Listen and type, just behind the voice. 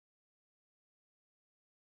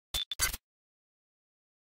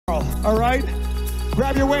All right?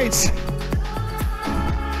 Grab your weights.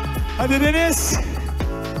 Other than this,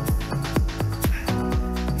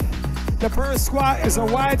 the first squat is a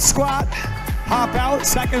wide squat. Hop out.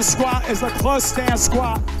 Second squat is a close stance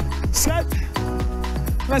squat. Set.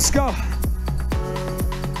 Let's go.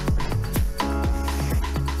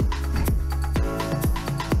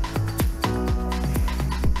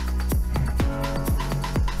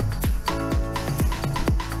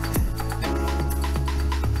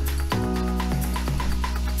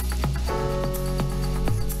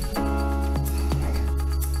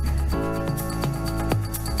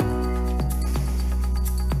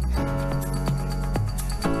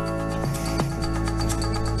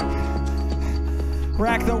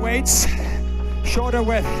 Rack the weights, shoulder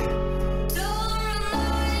width.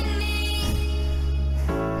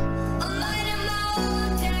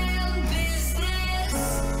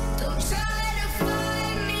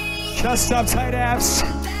 Chest up, tight abs.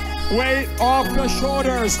 Weight off the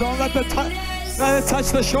shoulders. Don't let it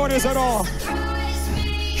touch the shoulders at all.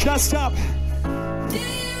 Chest up.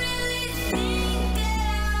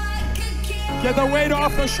 Get the weight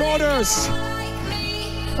off the shoulders.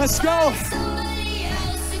 Let's go.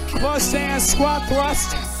 Close stance, squat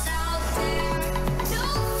thrust.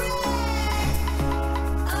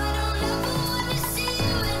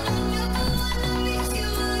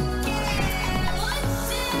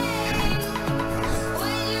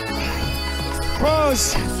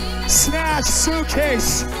 Pose, snatch,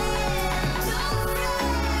 suitcase.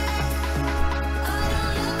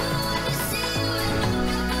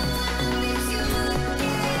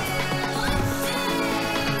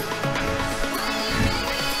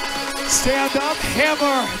 Stand up,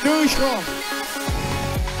 hammer, neutral.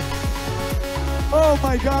 Oh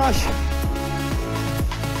my gosh.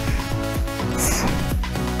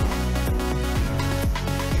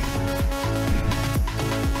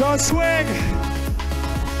 Don't swing.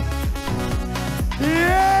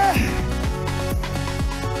 Yeah.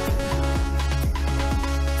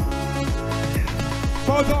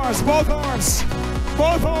 Both arms, both arms,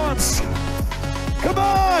 both arms. Come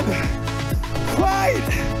on.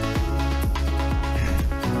 Fight.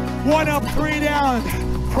 1 up, 3 down.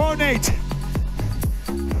 Pronate.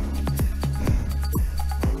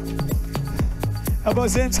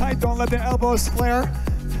 Elbows in tight. Don't let the elbows flare.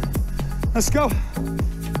 Let's go.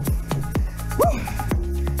 Woo.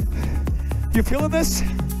 You feeling this?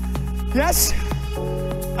 Yes?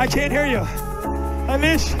 I can't hear you.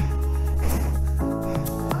 Anish.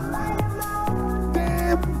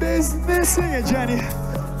 Damn business. Sing it, Jenny.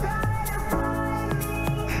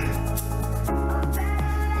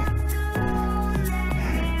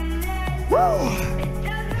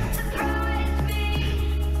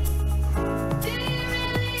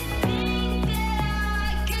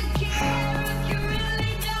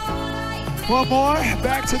 One more,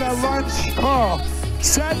 back to that lunge curl.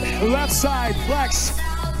 Set, left side, flex.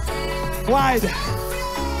 Wide.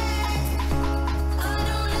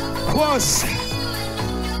 Close.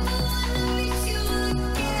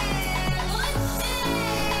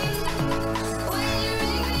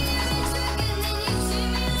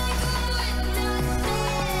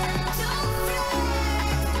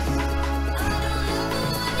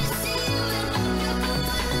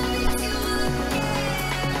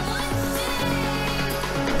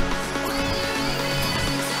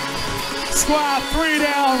 Squat, 3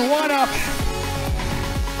 down, 1 up.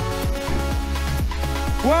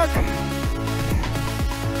 Work.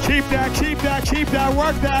 Keep that, keep that, keep that,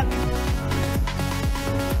 work that.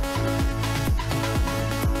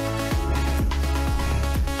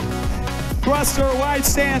 Thruster, wide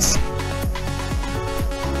stance.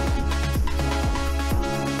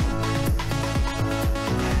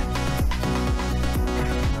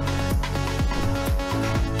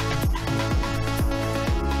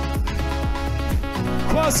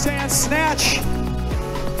 Close stance, snatch.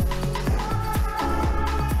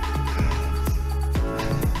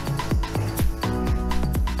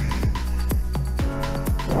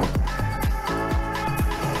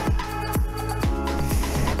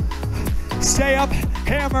 Stay up,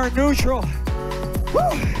 hammer, neutral.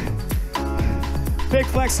 Woo. Big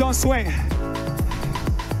flex, don't swing.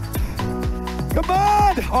 Come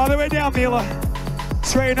on, all the way down, Mila.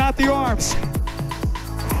 Straighten out the arms.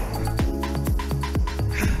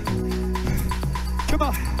 Come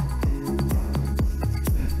on.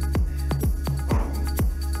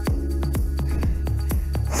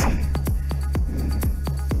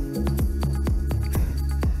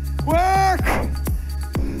 Work.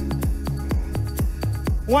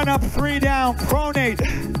 1 up, 3 down, pronate.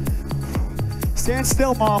 Stand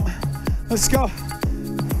still, Mom. Let's go.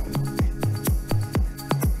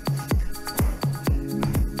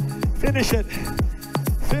 Finish it.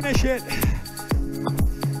 Finish it.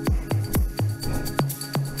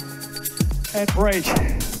 And break.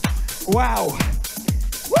 Wow.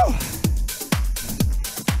 Woo.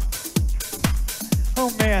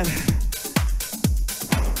 Oh, man.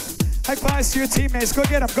 High fives to your teammates. Go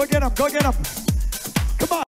get them. Go get them. Go get them.